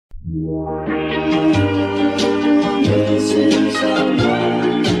And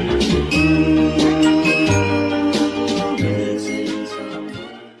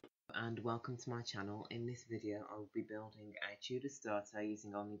welcome to my channel. In this video I will be building a Tudor Starter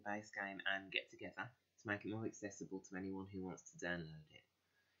using only base game and get together to make it more accessible to anyone who wants to download it.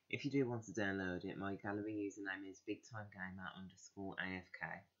 If you do want to download it, my gallery username is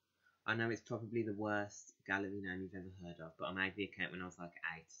bigtimegamer_AFK. I know it's probably the worst gallery name you've ever heard of, but I made the account when I was like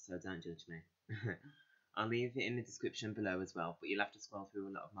 8, so don't judge me. I'll leave it in the description below as well, but you'll have to scroll through a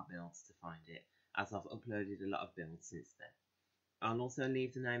lot of my builds to find it, as I've uploaded a lot of builds since then. I'll also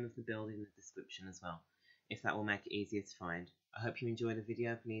leave the name of the build in the description as well, if that will make it easier to find. I hope you enjoyed the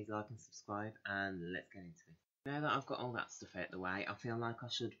video. Please like and subscribe, and let's get into it. Now that I've got all that stuff out the way, I feel like I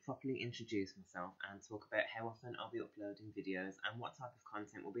should properly introduce myself and talk about how often I'll be uploading videos and what type of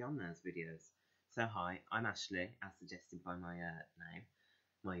content will be on those videos. So hi, I'm Ashley, as suggested by my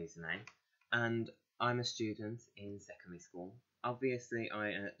my username, and I'm a student in secondary school. Obviously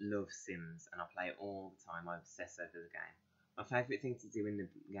I love Sims and I play it all the time. I obsess over the game. My favourite thing to do in the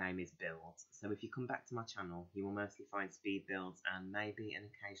game is build, so if you come back to my channel you will mostly find speed builds and maybe an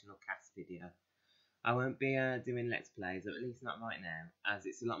occasional cast video. I won't be doing let's plays, or at least not right now, as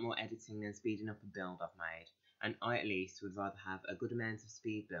it's a lot more editing than speeding up a build I've made, and I at least would rather have a good amount of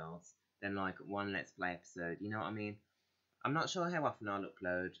speed builds than like one let's play episode, you know what I mean? I'm not sure how often I'll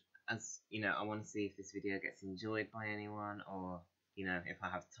upload, as you know, I want to see if this video gets enjoyed by anyone, or you know, if I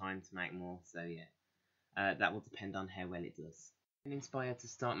have time to make more, so yeah. That will depend on how well it does. I'm inspired to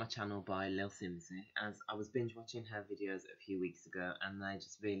start my channel by Lil Simsy, as I was binge watching her videos a few weeks ago and they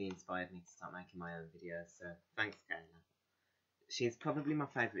just really inspired me to start making my own videos, so thanks Kayla. She's probably my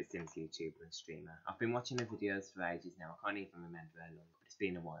favourite Sims YouTuber and streamer. I've been watching her videos for ages now. I can't even remember how long, but it's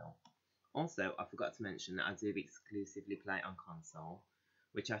been a while. Also, I forgot to mention that I do exclusively play on console,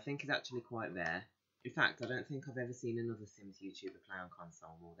 which I think is actually quite rare. In fact, I don't think I've ever seen another Sims YouTuber play on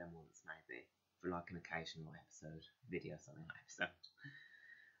console more than once, maybe, for like an occasional video.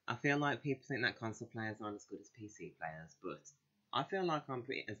 I feel like people think that console players aren't as good as PC players, but I feel like I'm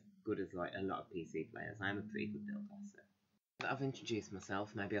pretty as good as like a lot of PC players. I am a pretty good builder, so. Now that I've introduced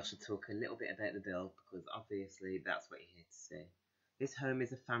myself, maybe I should talk a little bit about the build, because obviously that's what you're here to see. This home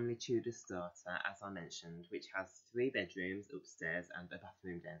is a family Tudor starter, as I mentioned, which has 3 bedrooms upstairs and a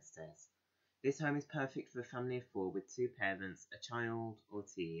bathroom downstairs. This home is perfect for a family of 4 with 2 parents, a child or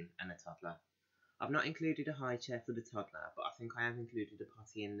teen, and a toddler. I've not included a high chair for the toddler, but I think I have included a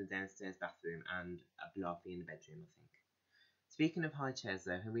potty in the downstairs bathroom and a blarfy in the bedroom, I think. Speaking of high chairs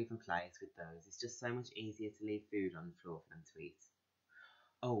though, who even plays with those? It's just so much easier to leave food on the floor for them to eat.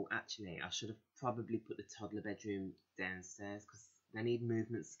 Oh, actually, I should have probably put the toddler bedroom downstairs, because they need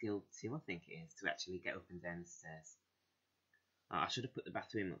movement skill too, I think it is, to actually get up and down the stairs. I should have put the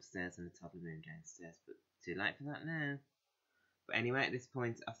bathroom upstairs and the toddler room downstairs, but too late for that now. But anyway, at this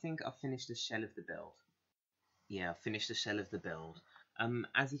point, I think I've finished the shell of the build. Yeah, I've finished the shell of the build.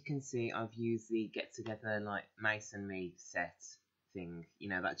 As you can see, I've used the get together like masonry set thing. You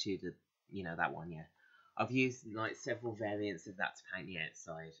know, that Tudor, you know, that one, yeah. I've used like several variants of that to paint the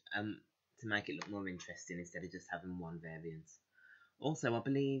outside, to make it look more interesting instead of just having one variant. Also, I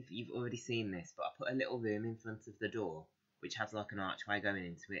believe you've already seen this, but I put a little room in front of the door, which has like an archway going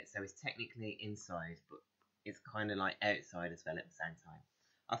into it, so it's technically inside, but it's kind of like outside as well at the same time.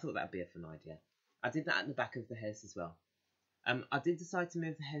 I thought that would be a fun idea. I did that at the back of the house as well. I did decide to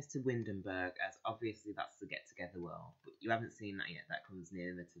move the house to Windenburg, as obviously that's the get together world, but you haven't seen that yet. That comes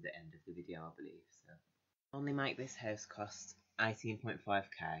nearer to the end of the video, I believe. So only make this house cost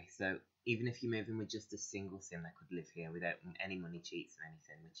 18.5k, so even if you're moving with just a single sim that could live here without any money cheats or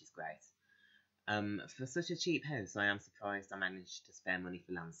anything, which is great. For such a cheap house, I am surprised I managed to spare money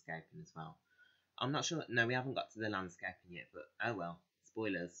for landscaping as well. I'm not sure, no, we haven't got to the landscaping yet, but oh well,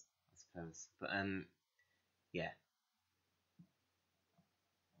 spoilers, I suppose. But yeah.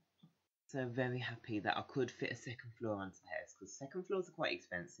 So very happy that I could fit a second floor onto the house, because second floors are quite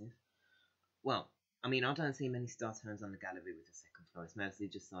expensive. Well, I mean, I don't see many starter homes on the gallery with a second floor. It's mostly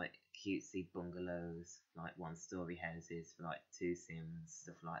just like cutesy bungalows, like 1-story houses for like 2 sims,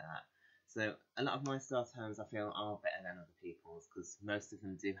 stuff like that. So a lot of my starter homes I feel are better than other people's, because most of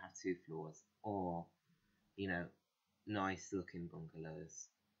them do have 2 floors, or, you know, nice looking bungalows.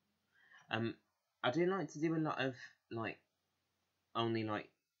 I do like to do a lot of like only like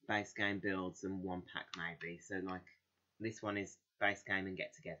base game builds and 1 pack maybe. So like this one is base game and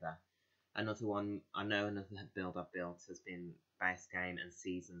get together. Another one, I know another build I've built has been base game and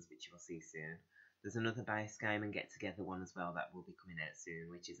seasons, which you'll see soon. There's another base game and get together one as well that will be coming out soon,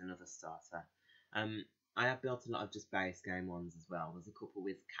 which is another starter. I have built a lot of just base game ones as well. There's a couple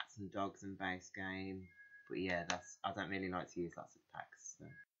with cats and dogs and base game, but yeah, I don't really like to use lots of packs. So.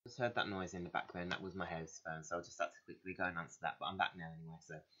 Just heard that noise in the background. That was my house phone, so I just had to quickly go and answer that. But I'm back now anyway.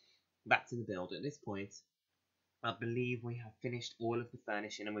 So back to the build. At this point, I believe we have finished all of the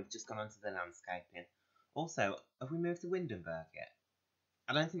furnishing and we've just gone on to the landscaping. Also, have we moved to Windenburg yet?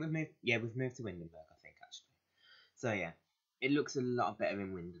 I don't think we've moved. Yeah, we've moved to Windenburg, I think, actually. So yeah, it looks a lot better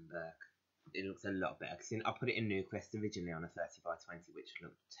in Windenburg. It looks a lot better. Cause I put it in Newcrest originally on a 30 by 20, which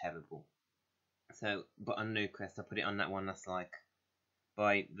looked terrible. So, but on Newcrest, I put it on that one that's like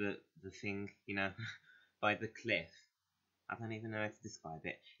by the thing, you know, by the cliff. I don't even know how to describe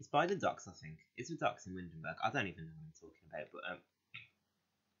it. It's by the docks, I think. It's the docks in Windenburg. I don't even know what I'm talking about, but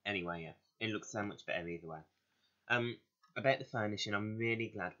anyway, yeah, it looks so much better either way. About the furnishing, I'm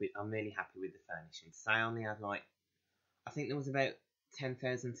really happy with the furnishing. So I only had like, I think there was about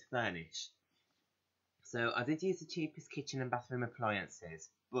 10,000 to furnish. So I did use the cheapest kitchen and bathroom appliances,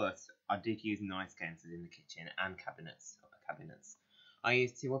 but I did use nice counters in the kitchen and upper cabinets. I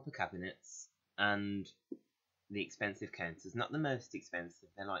used 2 upper cabinets and the expensive counters, not the most expensive,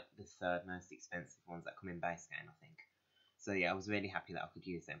 they're like the 3rd most expensive ones that come in base game, I think. So yeah, I was really happy that I could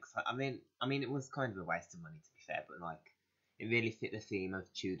use them, because I mean it was kind of a waste of money to be fair, but like, it really fit the theme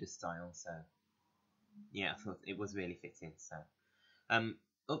of Tudor style, so yeah, I thought it was really fitting, so.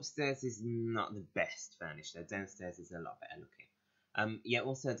 Upstairs is not the best furnished though. Downstairs is a lot better looking. Yeah,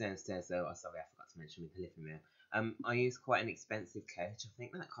 also downstairs though, sorry, I forgot to mention with the living room. I used quite an expensive couch. I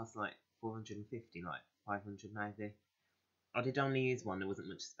think that cost like 450, like 500 maybe. I did only use one, there wasn't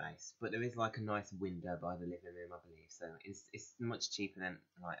much space, but there is like a nice window by the living room, I believe, so it's much cheaper than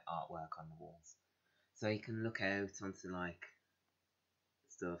like artwork on the walls. So you can look out onto like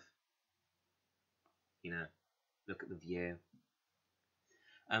stuff, you know, look at the view.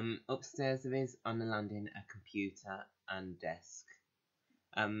 Upstairs there is on the landing a computer and desk.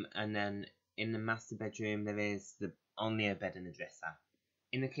 And then in the master bedroom there is only a bed and a dresser.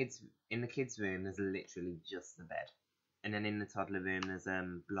 In the kids room there's literally just the bed. And then in the toddler room there's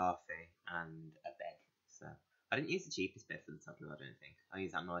Blarfy and a bed. So I didn't use the cheapest bed for the toddler, I don't think. I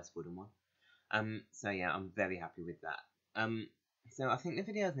used that nice wooden one. So yeah, I'm very happy with that. So I think the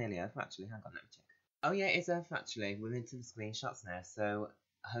video is nearly over actually. Hang on, let me check. Oh yeah, it's over actually. We're into the screenshots now, so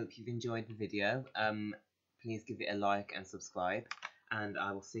I hope you've enjoyed the video. Please give it a like and subscribe, and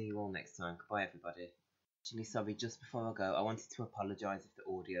I will see you all next time. Goodbye everybody. Actually, sorry, just before I go, I wanted to apologise if the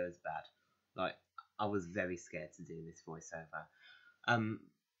audio is bad. Like, I was very scared to do this voiceover.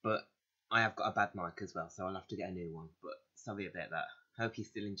 But I have got a bad mic as well, so I'll have to get a new one. But sorry about that. Hope you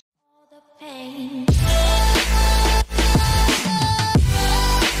still enjoy.